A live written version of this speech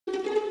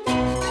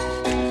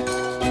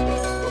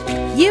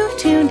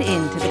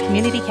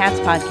Community Cats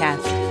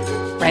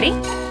podcast. Ready?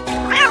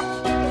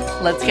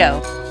 Let's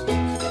go.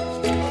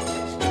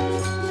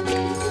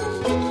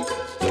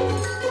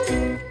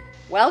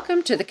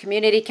 Welcome to the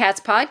Community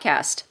Cats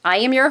podcast. I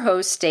am your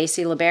host,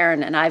 Stacy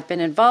LeBaron, and I've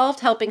been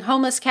involved helping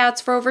homeless cats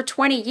for over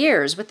 20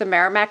 years with the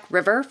Merrimack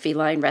River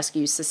Feline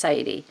Rescue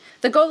Society.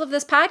 The goal of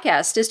this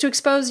podcast is to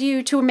expose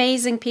you to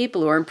amazing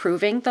people who are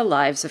improving the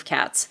lives of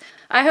cats.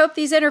 I hope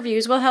these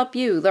interviews will help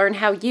you learn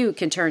how you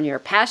can turn your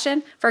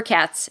passion for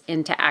cats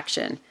into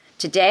action.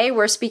 Today,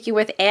 we're speaking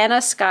with Anna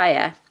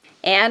Skaya.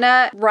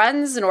 Anna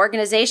runs an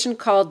organization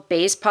called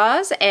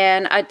Basepaws,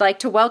 and I'd like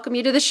to welcome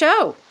you to the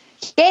show.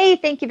 Yay,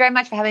 thank you very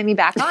much for having me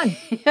back on.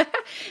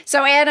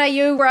 So Anna,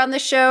 you were on the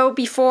show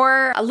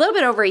before a little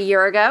bit over a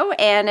year ago,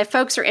 and if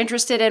folks are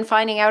interested in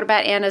finding out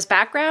about Anna's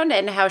background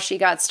and how she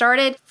got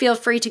started, feel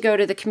free to go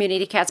to the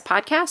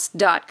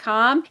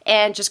communitycatspodcast.com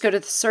and just go to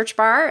the search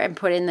bar and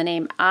put in the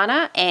name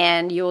Anna,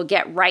 and you will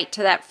get right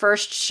to that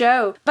first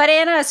show. But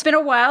Anna, it's been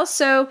a while,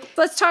 so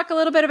let's talk a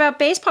little bit about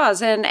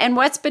Basepaws and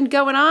what's been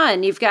going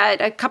on. You've got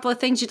a couple of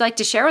things you'd like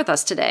to share with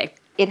us today.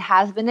 It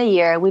has been a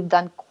year. We've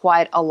done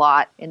quite a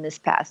lot in this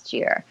past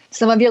year.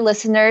 Some of your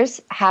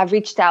listeners have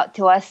reached out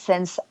to us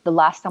since the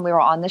last time we were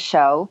on the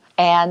show.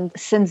 And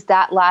since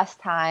that last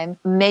time,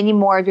 many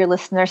more of your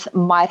listeners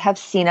might have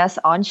seen us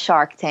on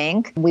Shark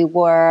Tank. We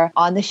were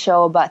on the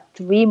show about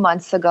 3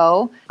 months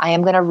ago. I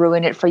am going to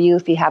ruin it for you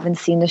if you haven't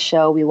seen the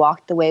show. We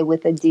walked away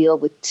with a deal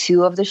with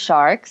 2 of the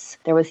sharks.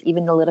 There was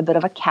even a little bit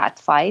of a cat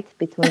fight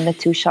between the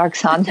 2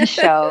 sharks on the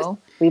show.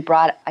 We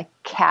brought a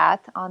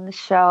cat on the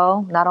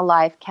show, not a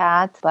live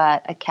cat,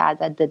 but a cat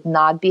that did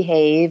not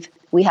behave.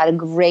 We had a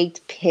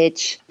great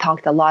pitch,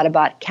 talked a lot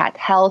about cat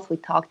health. We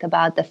talked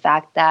about the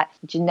fact that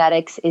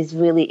genetics is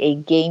really a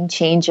game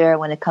changer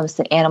when it comes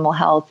to animal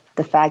health.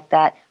 The fact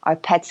that our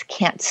pets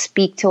can't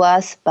speak to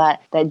us, but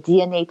that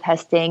DNA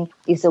testing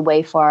is a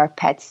way for our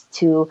pets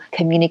to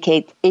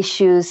communicate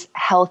issues,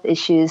 health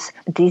issues,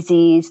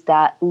 disease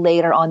that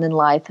later on in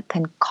life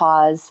can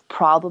cause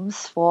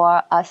problems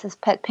for us as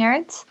pet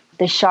parents.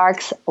 The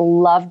sharks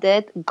loved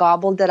it,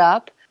 gobbled it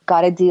up,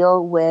 got a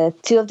deal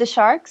with 2 of the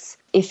sharks.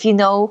 If you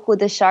know who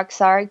the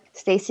sharks are,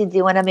 Stacy, do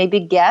you want to maybe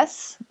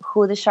guess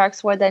who the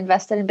sharks were that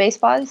invested in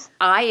Basepaws?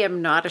 I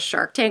am not a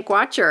Shark Tank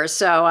watcher,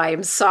 so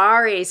I'm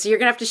sorry. So you're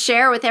going to have to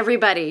share with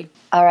everybody.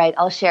 All right,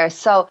 I'll share.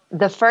 So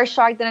the first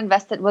shark that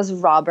invested was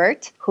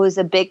Robert, who is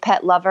a big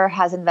pet lover,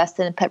 has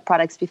invested in pet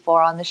products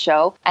before on the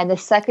show. And the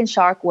second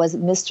shark was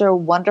Mr.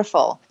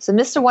 Wonderful. So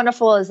Mr.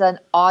 Wonderful is an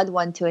odd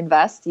one to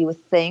invest, you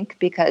would think,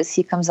 because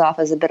he comes off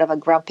as a bit of a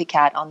grumpy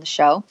cat on the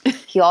show.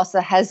 He also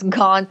has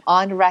gone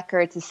on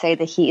record to say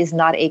that he is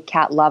not a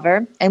cat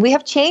lover. And we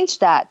have changed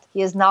that.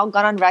 He has now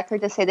gone on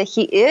record to say that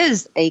he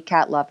is a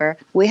cat lover.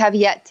 We have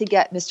yet to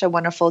get Mr.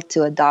 Wonderful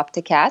to adopt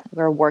a cat.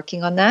 We're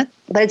working on that.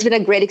 But it's been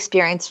a great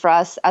experience for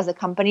us as a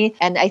company.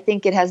 And I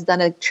think it has done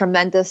a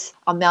tremendous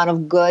amount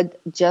of good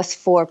just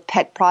for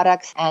pet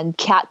products and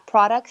cat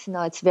products. You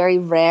know, it's very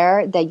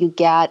rare that you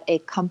get a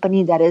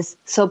company that is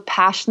so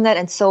passionate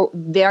and so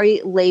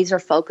very laser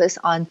focused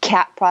on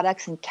cat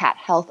products and cat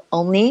health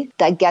only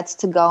that gets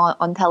to go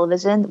on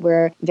television.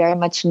 We're very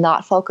much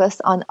not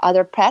focused on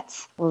other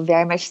pets. We're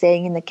very much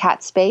staying in the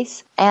cat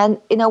space.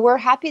 And, you know, we're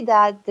happy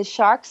that the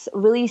sharks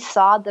really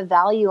saw the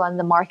value and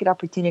the market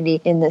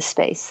opportunity in this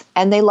space.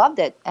 And they loved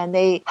it. And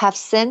they have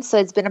since, so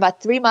it's been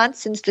about 3 months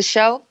since the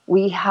show.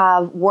 We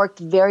have worked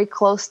very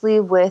closely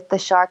with the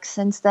sharks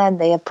since then.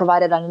 They have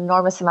provided an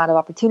enormous amount of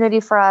opportunity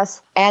for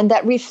us. And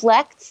that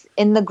reflects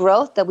in the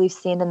growth that we've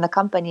seen in the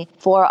company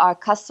for our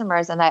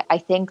customers. And I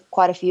think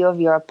quite a few of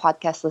your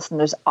podcast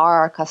listeners are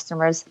our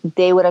customers.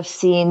 They would have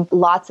seen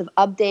lots of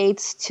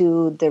updates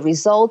to the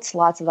results,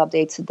 lots of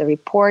updates to the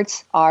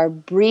reports. Our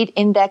breed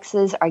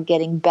indexes are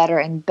getting better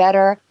and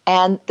better.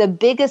 And the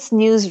biggest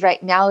news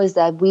right now is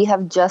that we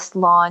have just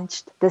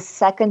launched the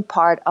second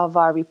part of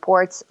our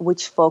reports,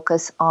 which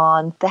focus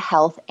on the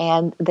health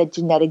and the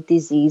genetic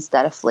disease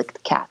that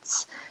afflict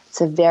cats.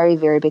 It's a very,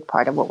 very big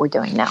part of what we're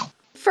doing now.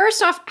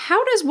 First off,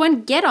 how does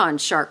one get on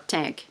Shark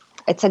Tank?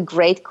 It's a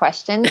great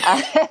question.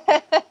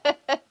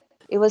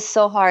 It was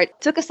so hard. It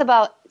took us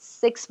about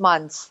 6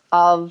 months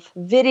of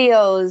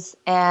videos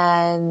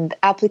and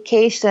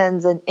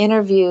applications and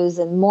interviews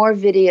and more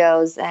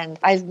videos. And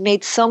I've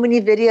made so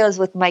many videos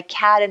with my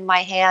cat in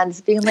my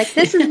hands being like,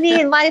 this is me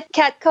and my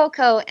cat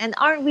Coco. And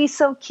aren't we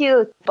so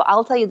cute? But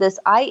I'll tell you this,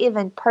 I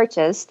even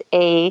purchased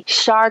a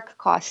shark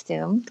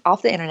costume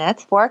off the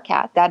internet for a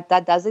cat.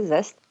 That does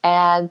exist.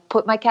 And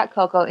put my cat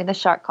Coco in a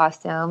shark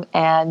costume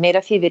and made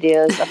a few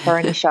videos of her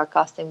in a shark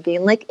costume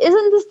being like,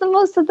 isn't this the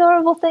most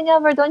adorable thing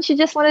ever? Don't you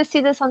just want to see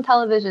this on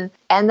television?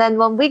 And then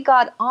when we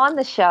got on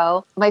the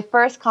show, my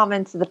first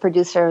comment to the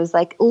producer was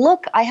like,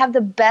 look, I have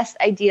the best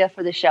idea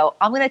for the show.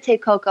 I'm going to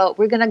take Coco.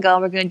 We're going to go.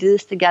 We're going to do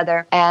this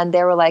together. And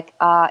they were like,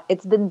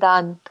 it's been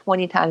done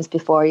 20 times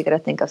before. You got to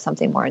think of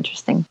something more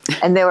interesting.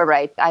 And they were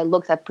right. I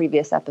looked at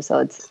previous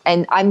episodes.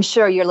 And I'm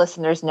sure your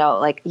listeners know,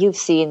 like, you've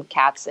seen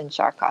cats in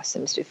shark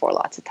costumes before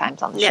lots of of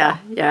times on the show.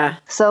 Yeah.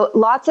 So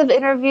lots of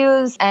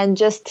interviews and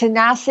just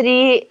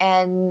tenacity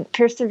and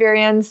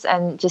perseverance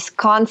and just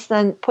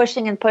constant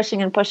pushing and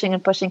pushing and pushing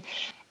and pushing.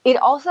 It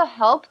also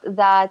helped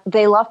that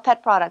they love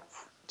pet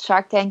products.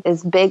 Shark Tank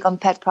is big on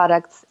pet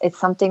products. It's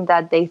something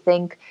that they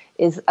think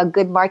is a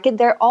good market.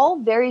 They're all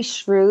very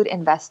shrewd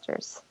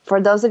investors.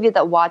 For those of you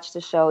that watch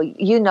the show,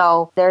 you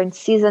know they're in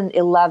season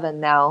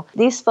 11 now.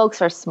 These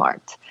folks are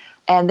smart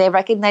and they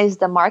recognize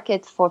the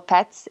market for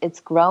pets. It's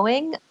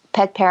growing.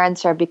 Pet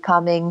parents are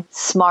becoming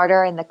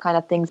smarter in the kind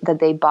of things that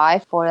they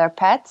buy for their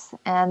pets.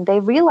 And they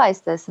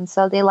realize this. And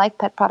so they like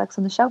pet products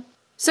on the show.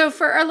 So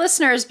for our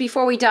listeners,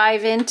 before we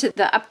dive into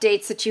the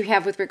updates that you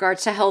have with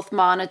regards to health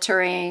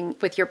monitoring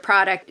with your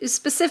product,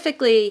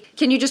 specifically,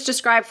 can you just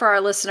describe for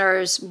our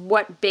listeners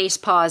what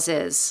Basepaws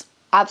is?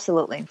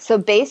 Absolutely. So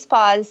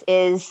Basepaws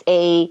is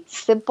a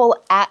simple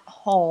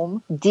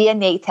at-home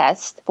DNA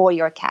test for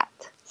your cat.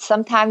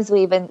 Sometimes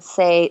we even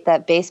say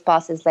that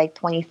Basepaws is like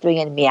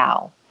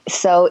 23andMeow.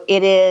 So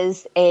it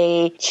is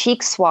a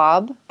cheek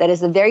swab that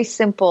is a very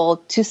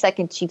simple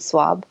 2-second cheek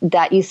swab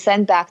that you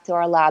send back to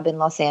our lab in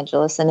Los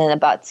Angeles. And in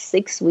about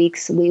 6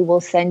 weeks, we will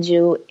send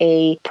you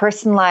a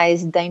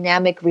personalized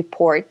dynamic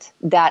report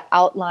that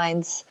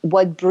outlines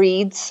what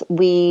breeds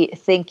we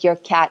think your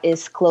cat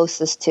is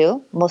closest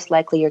to. Most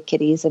likely your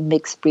kitty is a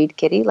mixed breed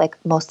kitty, like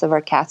most of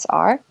our cats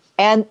are.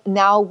 And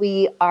now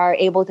we are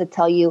able to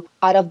tell you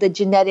out of the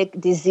genetic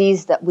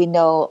disease that we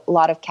know a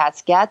lot of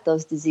cats get,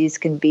 those diseases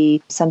can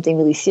be something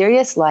really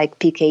serious like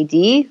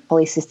PKD,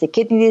 polycystic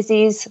kidney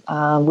disease,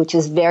 which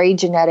is very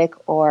genetic,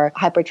 or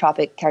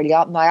hypertrophic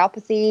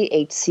cardiomyopathy,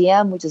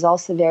 HCM, which is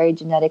also very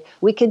genetic.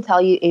 We can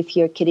tell you if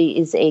your kitty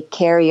is a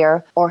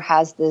carrier or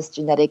has this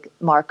genetic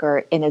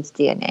marker in its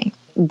DNA.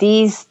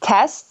 These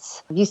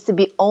tests used to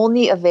be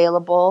only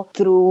available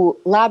through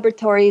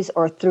laboratories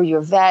or through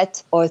your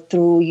vet or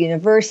through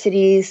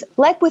universities.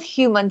 Like with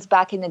humans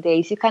back in the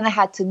days, you kind of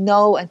had to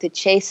know and to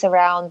chase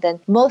around.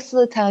 And most of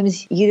the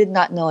times you did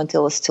not know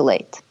until it was too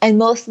late. And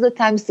most of the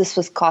times this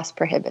was cost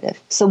prohibitive.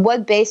 So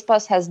what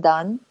Basepaws has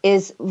done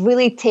is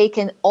really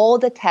taken all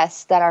the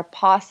tests that are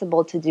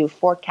possible to do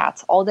for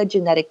cats, all the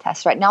genetic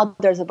tests. Right now,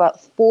 there's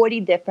about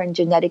 40 different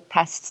genetic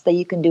tests that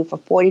you can do for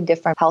 40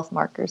 different health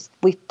markers.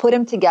 We've put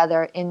them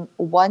together in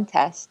one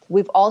test.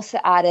 We've also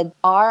added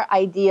our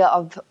idea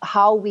of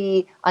how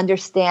we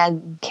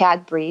understand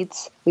cat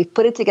breeds. We've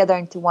put it together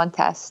into one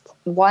test,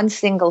 one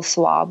single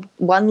swab,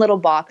 one little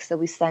box that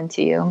we send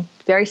to you.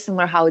 Very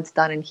similar how it's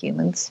done in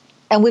humans.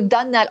 And we've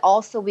done that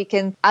also, we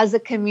can, as a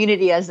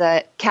community, as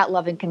a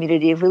cat-loving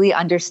community, really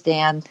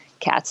understand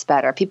cats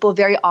better. People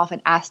very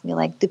often ask me,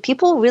 like, do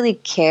people really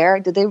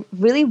care? Do they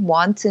really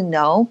want to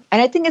know?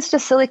 And I think it's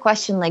just a silly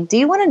question. Like, do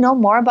you want to know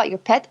more about your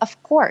pet?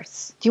 Of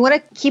course. Do you want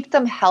to keep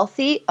them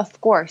healthy? Of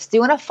course. Do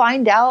you want to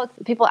find out?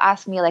 People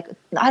ask me, like,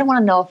 I don't want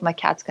to know if my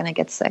cat's going to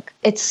get sick.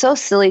 It's so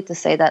silly to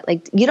say that.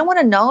 Like, you don't want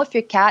to know if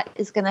your cat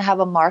is going to have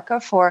a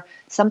marker for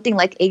something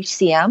like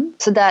HCM,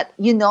 so that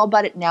you know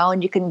about it now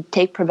and you can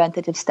take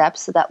preventative steps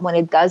so that when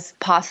it does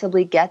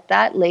possibly get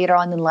that later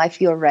on in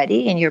life, you're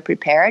ready and you're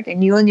prepared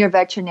and you and your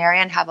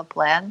veterinarian have a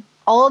plan.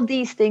 All of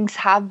these things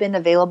have been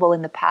available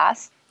in the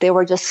past. They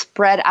were just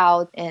spread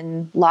out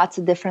in lots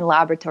of different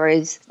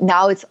laboratories.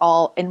 Now it's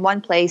all in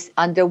one place,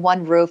 under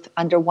one roof,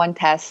 under one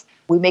test.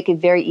 We make it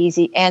very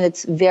easy and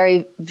it's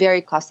very,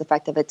 very cost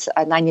effective. It's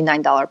a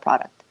 $99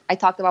 product. I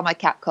talked about my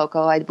cat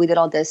Coco. We did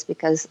all this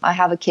because I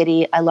have a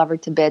kitty. I love her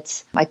to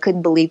bits. I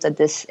couldn't believe that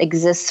this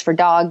exists for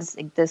dogs,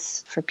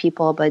 exists for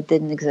people, but it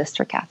didn't exist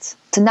for cats.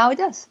 So now it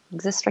does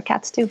exist for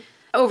cats too.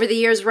 Over the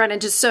years, run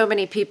into so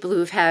many people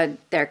who've had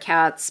their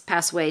cats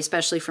pass away,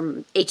 especially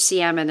from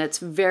HCM, and it's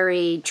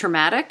very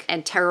traumatic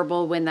and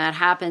terrible when that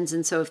happens.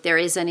 And so if there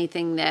is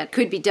anything that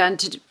could be done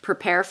to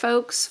prepare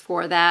folks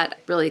for that, I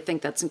really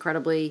think that's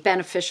incredibly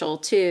beneficial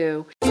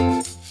too.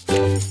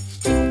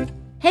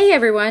 Hey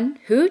everyone,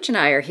 Hooch and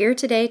I are here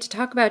today to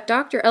talk about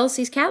Dr.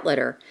 Elsie's cat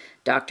litter.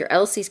 Dr.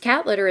 Elsie's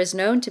cat litter is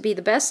known to be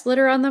the best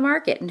litter on the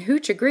market, and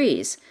Hooch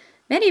agrees.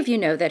 Many of you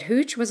know that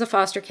Hooch was a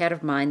foster cat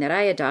of mine that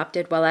I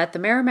adopted while at the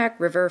Merrimack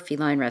River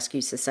Feline Rescue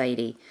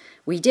Society.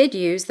 We did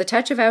use the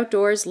Touch of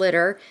Outdoors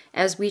litter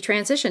as we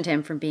transitioned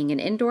him from being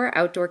an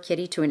indoor-outdoor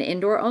kitty to an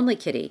indoor-only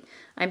kitty.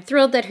 I'm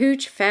thrilled that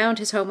Hooch found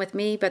his home with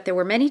me, but there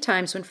were many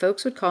times when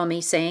folks would call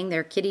me saying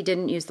their kitty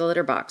didn't use the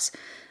litter box.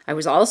 I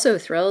was also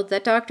thrilled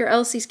that Dr.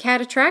 Elsie's Cat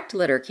Attract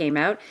litter came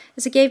out,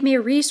 as it gave me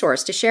a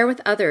resource to share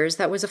with others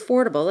that was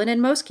affordable and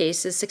in most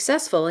cases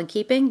successful in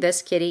keeping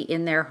this kitty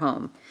in their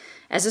home.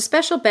 As a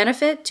special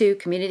benefit to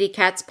Community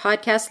Cats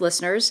podcast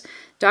listeners,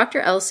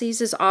 Dr.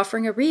 Elsie's is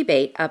offering a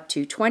rebate up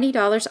to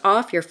 $20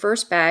 off your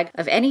first bag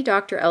of any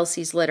Dr.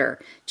 Elsie's litter.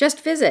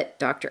 Just visit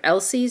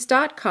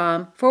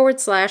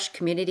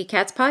drelsies.com/Community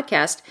Cats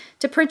podcast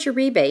to print your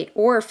rebate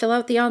or fill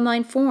out the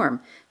online form.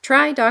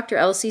 Try Dr.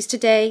 Elsie's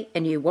today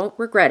and you won't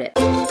regret it.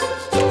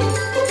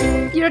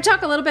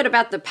 Talk a little bit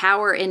about the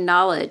power in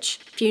knowledge.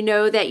 If you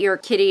know that your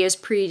kitty is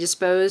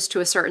predisposed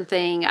to a certain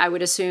thing, I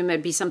would assume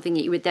it'd be something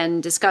that you would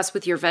then discuss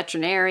with your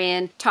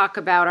veterinarian, talk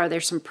about, are there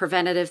some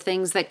preventative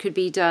things that could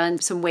be done,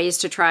 some ways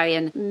to try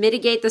and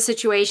mitigate the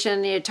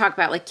situation. You talk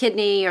about like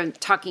kidney or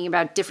talking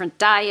about different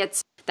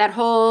diets. That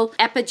whole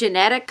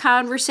epigenetic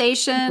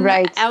conversation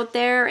out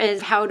there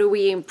is how do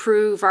we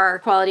improve our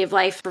quality of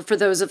life? For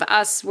those of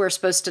us, we're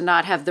supposed to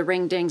not have the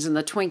ring dings and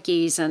the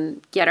Twinkies and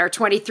get our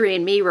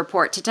 23andMe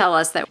report to tell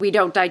us that we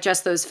don't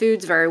digest those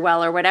foods very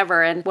well or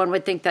whatever. And one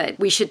would think that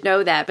we should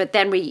know that. But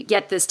then we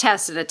get this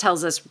test and it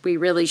tells us we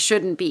really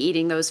shouldn't be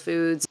eating those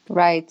foods.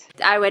 Right.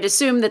 I would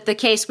assume that the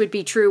case would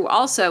be true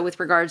also with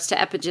regards to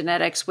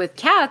epigenetics with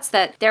cats,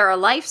 that there are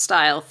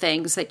lifestyle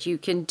things that you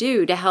can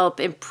do to help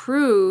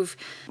improve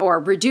or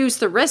reduce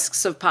the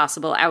risks of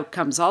possible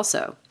outcomes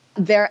also.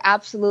 There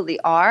absolutely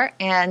are.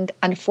 And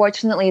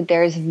unfortunately,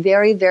 there's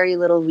very, very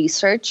little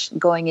research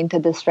going into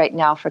this right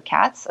now for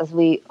cats. As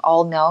we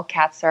all know,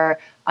 cats are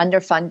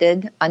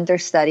underfunded,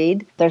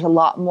 understudied. There's a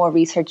lot more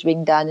research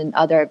being done in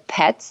other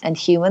pets and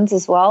humans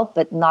as well,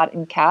 but not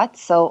in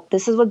cats. So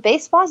this is what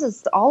Basepaws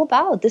is all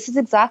about. This is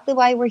exactly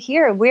why we're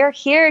here. We're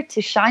here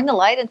to shine the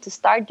light and to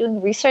start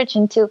doing research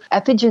into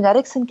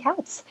epigenetics in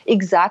cats.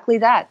 Exactly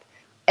that.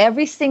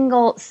 Every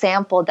single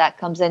sample that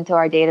comes into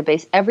our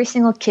database, every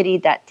single kitty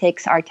that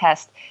takes our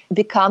test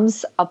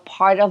becomes a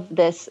part of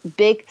this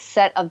big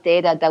set of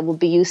data that will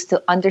be used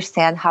to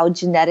understand how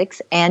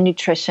genetics and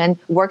nutrition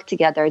work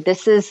together.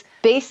 This is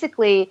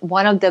basically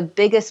one of the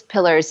biggest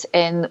pillars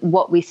in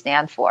what we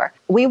stand for.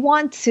 We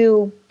want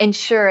to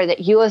ensure that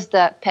you as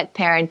the pet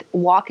parent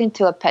walk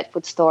into a pet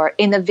food store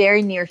in the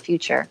very near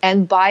future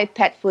and buy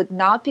pet food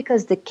not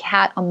because the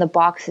cat on the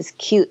box is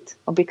cute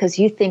or because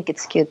you think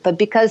it's cute, but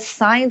because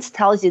science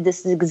tells you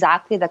this is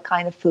exactly the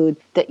kind of food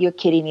that your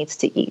kitty needs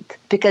to eat.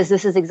 Because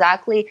this is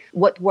exactly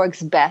what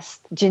works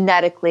best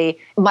genetically,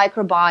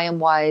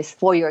 microbiome-wise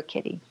for your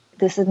kitty.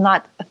 This is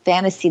not a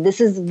fantasy.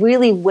 This is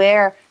really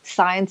where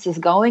science is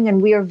going.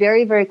 And we are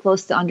very, very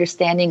close to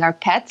understanding our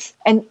pets.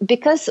 And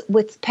because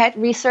with pet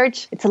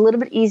research, it's a little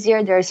bit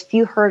easier. There's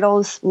few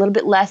hurdles, a little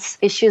bit less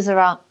issues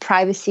around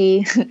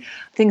privacy,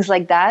 things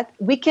like that.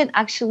 We can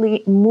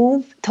actually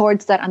move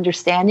towards that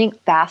understanding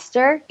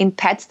faster in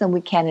pets than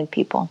we can in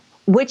people,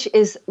 which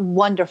is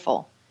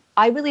wonderful.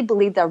 I really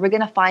believe that we're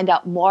going to find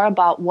out more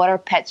about what our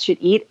pets should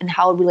eat and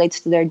how it relates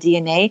to their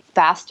DNA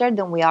faster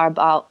than we are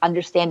about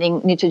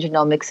understanding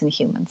nutrigenomics in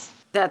humans.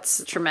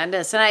 That's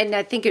tremendous. And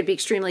I think it'd be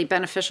extremely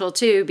beneficial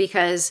too,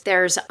 because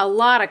there's a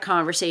lot of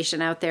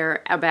conversation out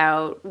there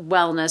about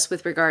wellness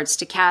with regards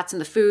to cats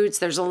and the foods.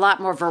 There's a lot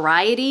more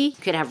variety.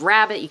 You can have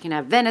rabbit, you can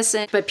have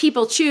venison, but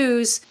people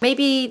choose,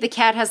 maybe the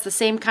cat has the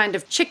same kind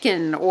of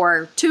chicken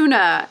or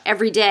tuna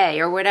every day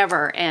or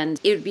whatever.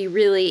 And it would be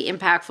really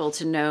impactful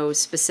to know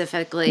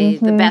specifically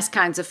the best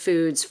kinds of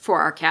foods for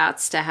our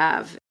cats to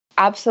have.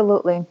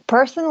 Absolutely.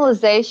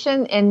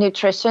 Personalization in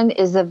nutrition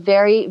is a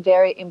very,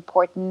 very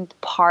important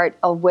part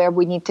of where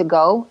we need to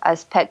go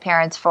as pet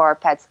parents for our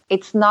pets.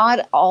 It's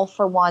not all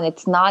for one.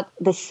 It's not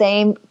the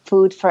same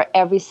food for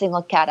every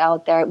single cat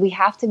out there. We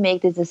have to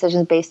make these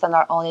decisions based on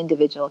our own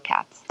individual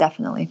cats,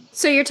 definitely.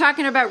 So you're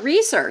talking about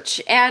research,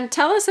 and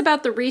tell us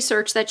about the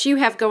research that you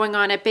have going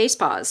on at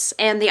Basepaws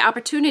and the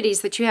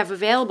opportunities that you have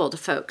available to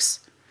folks.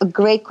 A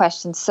great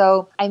question.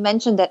 So I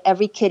mentioned that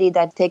every kitty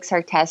that takes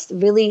our test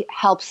really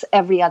helps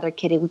every other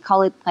kitty. We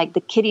call it like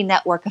the kitty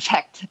network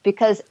effect,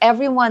 because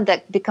everyone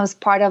that becomes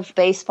part of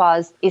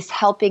Basepaws is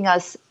helping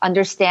us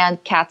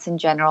understand cats in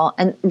general.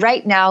 And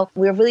right now,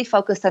 we're really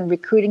focused on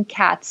recruiting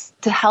cats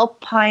to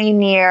help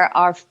pioneer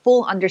our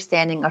full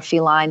understanding of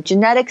feline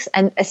genetics,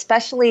 and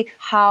especially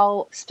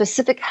how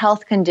specific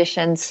health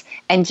conditions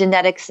and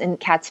genetics in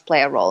cats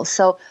play a role.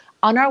 So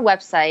on our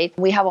website,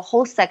 we have a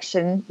whole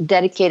section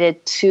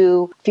dedicated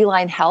to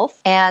feline health,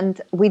 and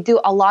we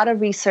do a lot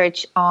of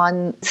research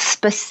on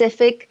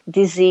specific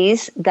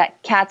disease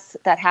that cats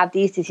that have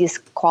these diseases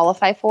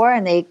qualify for,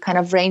 and they kind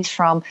of range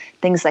from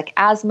things like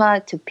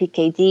asthma to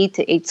PKD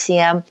to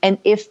HCM. And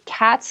if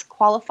cats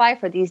qualify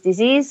for these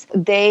diseases,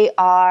 they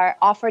are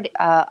offered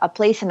a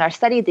place in our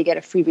study. They get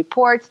a free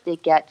report, they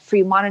get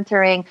free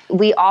monitoring.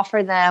 We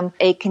offer them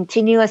a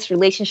continuous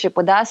relationship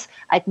with us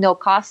at no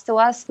cost to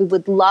us. We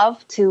would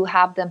love to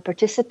have them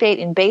participate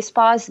in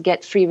Basepaws,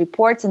 get free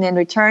reports, and in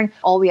return,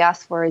 all we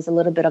ask for is a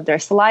little bit of their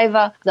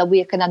saliva so that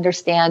we can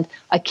understand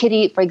a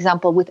kitty, for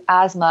example, with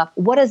asthma.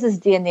 What does this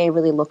DNA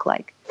really look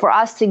like? For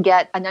us to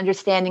get an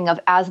understanding of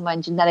asthma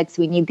and genetics,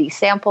 we need these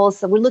samples.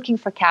 So we're looking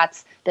for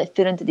cats that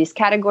fit into these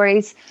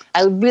categories.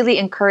 I would really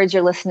encourage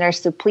your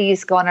listeners to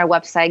please go on our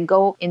website,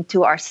 go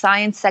into our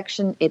science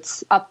section.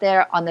 It's up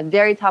there on the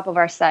very top of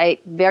our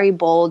site, very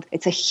bold.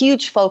 It's a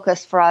huge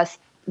focus for us.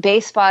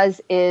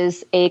 Basepaws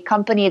is a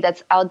company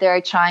that's out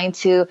there trying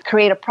to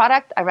create a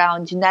product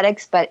around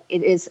genetics, but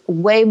it is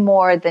way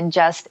more than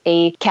just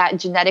a cat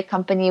genetic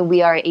company.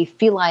 We are a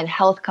feline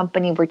health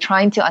company. We're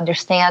trying to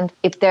understand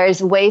if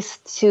there's ways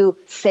to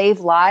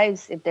save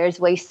lives, if there's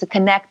ways to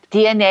connect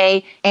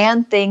DNA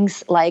and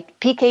things like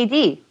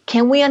PKD.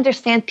 can we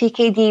understand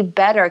PKD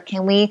better?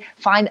 Can we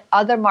find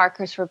other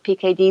markers for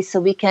PKD so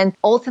we can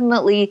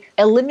ultimately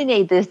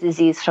eliminate this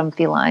disease from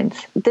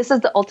felines? This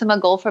is the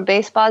ultimate goal for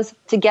Basepaws.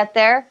 To get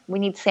there, we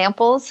need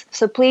samples.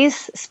 So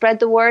please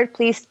spread the word.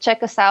 Please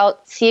check us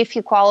out. See if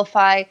you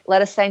qualify.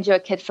 Let us send you a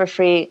kit for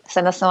free.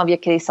 Send us some of your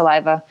kitty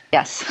saliva.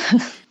 Yes.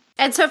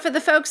 And so for the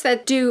folks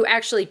that do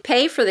actually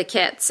pay for the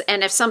kits,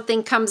 and if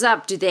something comes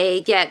up, do they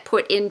get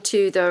put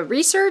into the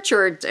research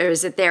or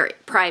is it their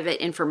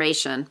private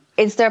information?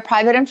 It's their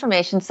private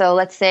information. So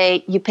let's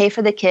say you pay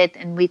for the kit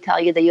and we tell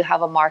you that you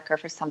have a marker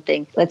for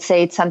something. Let's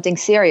say it's something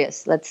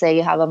serious. Let's say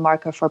you have a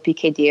marker for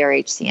PKD or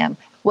HCM.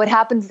 What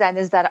happens then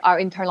is that our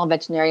internal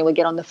veterinarian will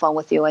get on the phone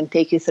with you and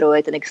take you through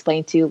it and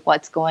explain to you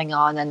what's going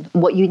on and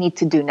what you need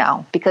to do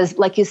now. Because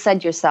like you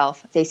said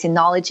yourself, Stacey,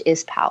 knowledge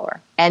is power.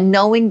 And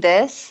knowing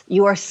this,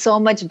 you are so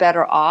much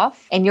better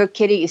off and your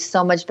kitty is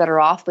so much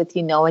better off with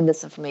you knowing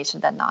this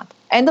information than not.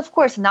 And of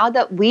course, now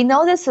that we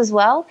know this as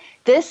well,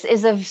 this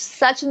is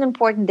such an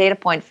important data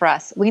point for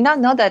us. We now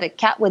know that a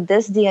cat with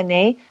this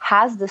DNA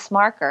has this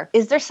marker.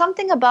 Is there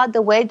something about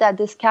the way that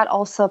this cat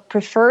also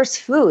prefers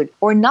food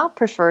or not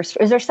prefers?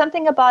 Is there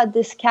something about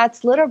this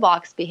cat's litter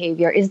box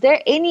behavior? Is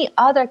there any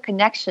other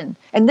connection?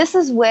 And this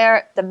is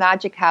where the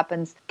magic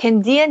happens.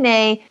 Can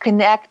DNA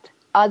connect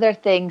other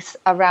things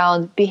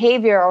around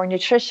behavior or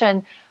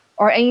nutrition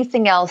or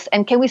anything else?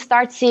 And can we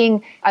start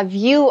seeing a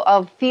view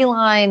of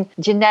feline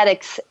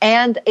genetics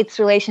and its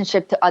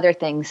relationship to other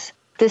things?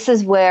 This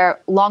is where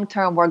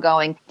long-term we're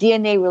going.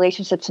 DNA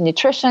relationship to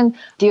nutrition,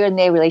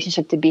 DNA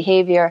relationship to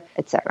behavior,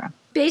 etc.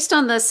 Based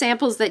on the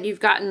samples that you've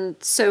gotten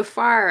so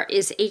far,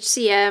 is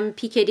HCM,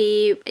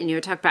 PKD, and you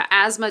talked about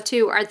asthma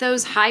too, are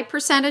those high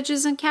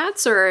percentages in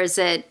cats or is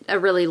it a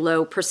really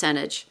low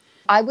percentage?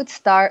 I would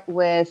start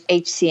with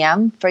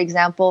HCM. For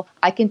example,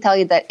 I can tell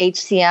you that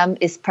HCM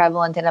is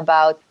prevalent in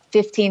about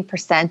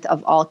 15%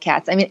 of all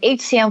cats. I mean,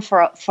 HCM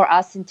for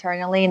us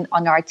internally and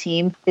on our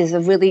team is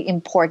a really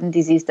important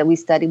disease that we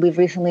study. We've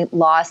recently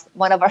lost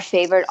one of our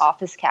favorite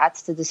office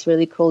cats to this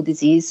really cruel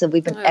disease. So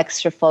we've been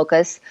extra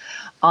focused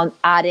on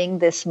adding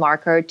this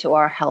marker to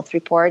our health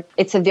report.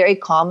 It's a very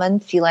common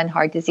feline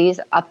heart disease.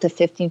 Up to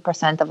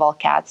 15% of all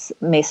cats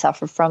may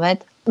suffer from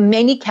it.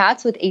 Many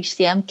cats with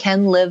HCM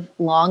can live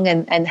long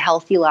and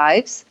healthy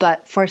lives,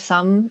 but for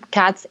some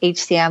cats,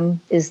 HCM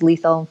is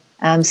lethal.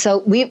 So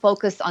we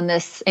focused on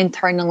this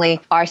internally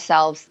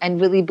ourselves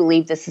and really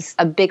believe this is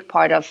a big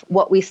part of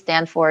what we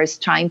stand for is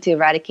trying to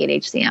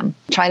eradicate HCM,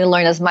 trying to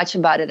learn as much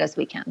about it as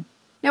we can.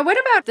 Now, what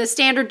about the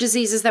standard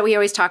diseases that we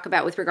always talk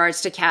about with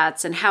regards to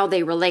cats and how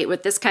they relate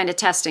with this kind of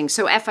testing?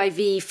 So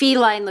FIV,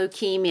 feline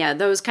leukemia,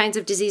 those kinds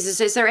of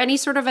diseases. Is there any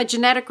sort of a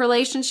genetic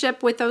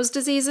relationship with those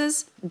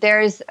diseases?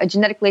 There's a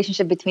genetic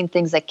relationship between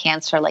things like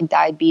cancer, like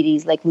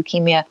diabetes, like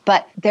leukemia,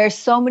 but there's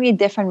so many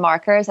different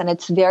markers and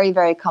it's very,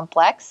 very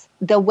complex.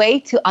 The way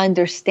to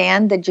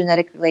understand the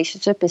genetic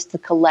relationship is to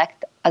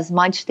collect as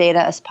much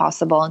data as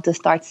possible and to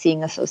start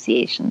seeing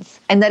associations.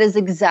 And that is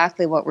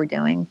exactly what we're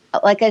doing.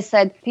 Like I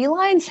said,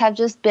 felines have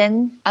just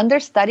been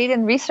understudied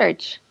in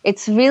research.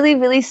 It's really,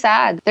 really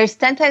sad. There's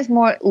 10 times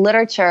more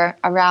literature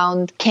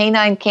around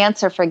canine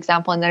cancer, for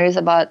example, than there is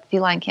about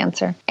feline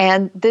cancer.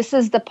 And this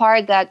is the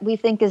part that we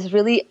think is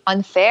really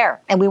unfair,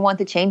 and we want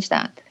to change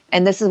that.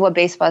 And this is what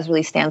Basepaws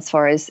really stands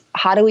for, is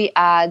how do we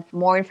add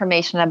more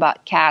information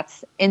about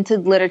cats into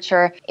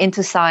literature,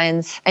 into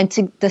science, and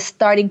the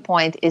starting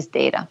point is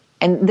data.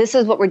 And this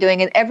is what we're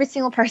doing. And every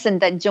single person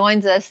that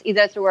joins us,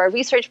 either through our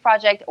research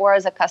project or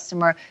as a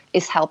customer,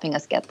 is helping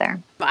us get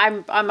there.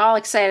 I'm all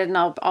excited and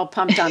all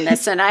pumped on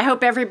this. And I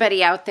hope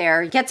everybody out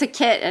there gets a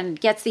kit and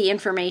gets the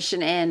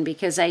information in,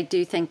 because I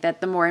do think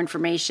that the more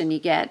information you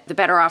get, the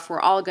better off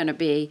we're all going to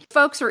be. If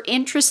folks are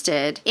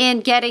interested in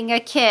getting a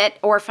kit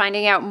or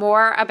finding out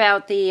more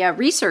about the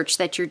research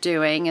that you're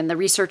doing and the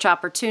research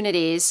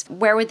opportunities,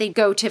 where would they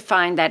go to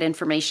find that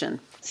information?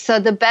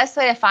 So the best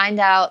way to find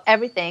out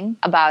everything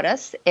about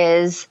us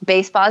is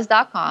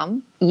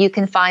basepaws.com. You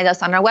can find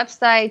us on our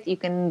website. You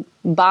can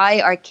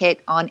buy our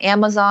kit on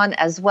Amazon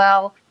as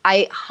well.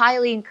 I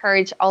highly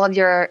encourage all of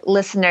your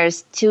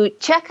listeners to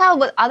check out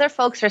what other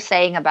folks are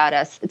saying about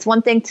us. It's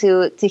one thing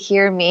to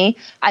hear me.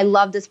 I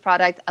love this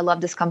product. I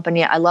love this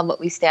company. I love what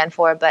we stand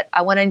for. But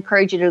I want to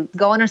encourage you to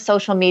go on our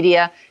social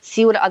media,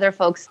 see what other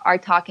folks are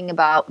talking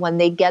about when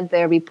they get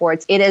their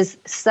reports. It is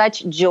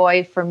such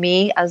joy for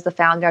me as the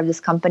founder of this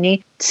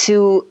company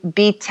to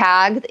be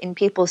tagged in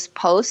people's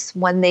posts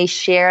when they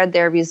share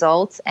their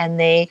results and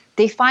they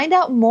find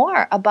out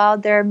more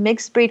about their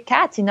mixed breed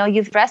cats. You know,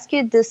 you've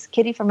rescued this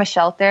kitty from a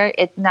shelter.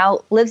 It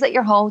now lives at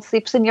your home,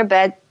 sleeps in your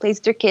bed, plays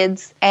with your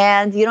kids,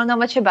 and you don't know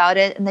much about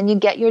it. And then you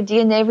get your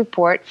DNA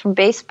report from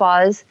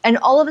Basepaws, and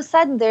all of a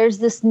sudden there's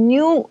this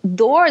new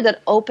door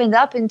that opened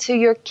up into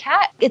your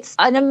cat. It's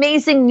an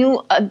amazing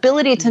new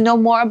ability to know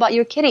more about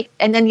your kitty.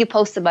 And then you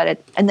post about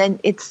it. And then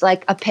it's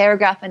like a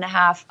paragraph and a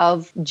half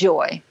of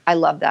joy. I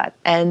love that.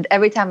 And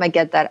every time I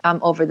get that,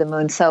 I'm over the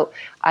moon. So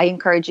I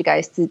encourage you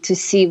guys to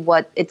see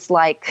what it's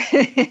like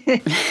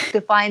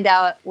to find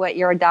out what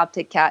your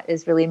adopted cat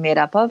is really made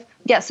up of.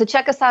 Yeah, so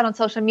check us out on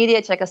social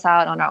media, check us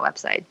out on our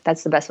website.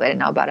 That's the best way to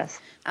know about us.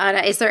 Anna,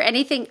 is there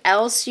anything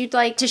else you'd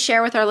like to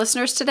share with our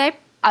listeners today?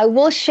 I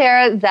will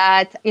share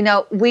that,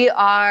 we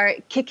are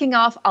kicking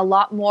off a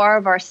lot more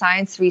of our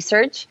science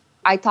research.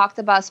 I talked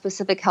about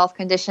specific health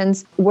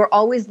conditions. We're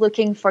always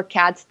looking for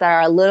cats that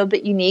are a little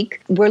bit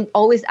unique. We're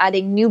always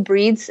adding new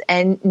breeds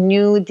and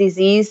new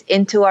disease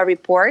into our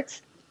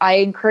reports. I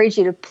encourage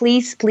you to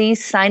please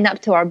sign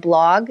up to our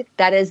blog.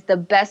 That is the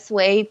best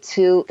way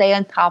to stay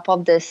on top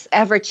of this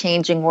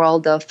ever-changing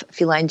world of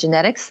feline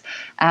genetics.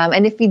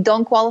 And if you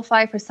don't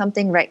qualify for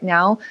something right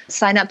now,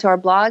 sign up to our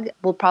blog.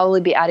 We'll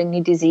probably be adding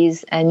new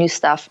disease and new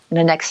stuff in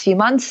the next few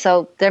months.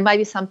 So there might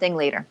be something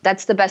later.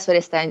 That's the best way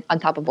to stay on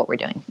top of what we're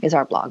doing, is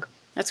our blog.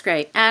 That's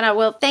great. Anna,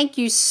 well, thank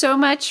you so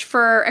much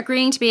for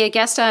agreeing to be a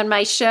guest on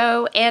my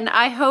show. And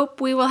I hope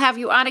we will have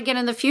you on again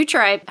in the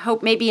future. I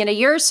hope maybe in a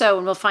year or so,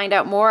 and we'll find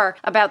out more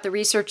about the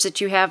research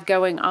that you have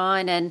going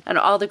on and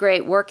all the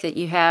great work that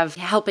you have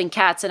helping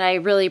cats. And I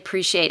really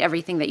appreciate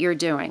everything that you're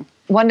doing.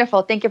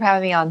 Wonderful. Thank you for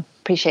having me on.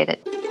 Appreciate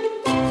it.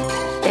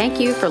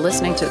 Thank you for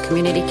listening to the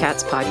Community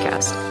Cats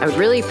podcast. I would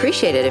really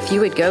appreciate it if you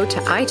would go to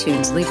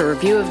iTunes, leave a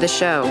review of the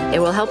show. It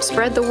will help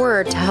spread the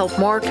word to help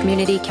more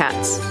community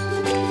cats.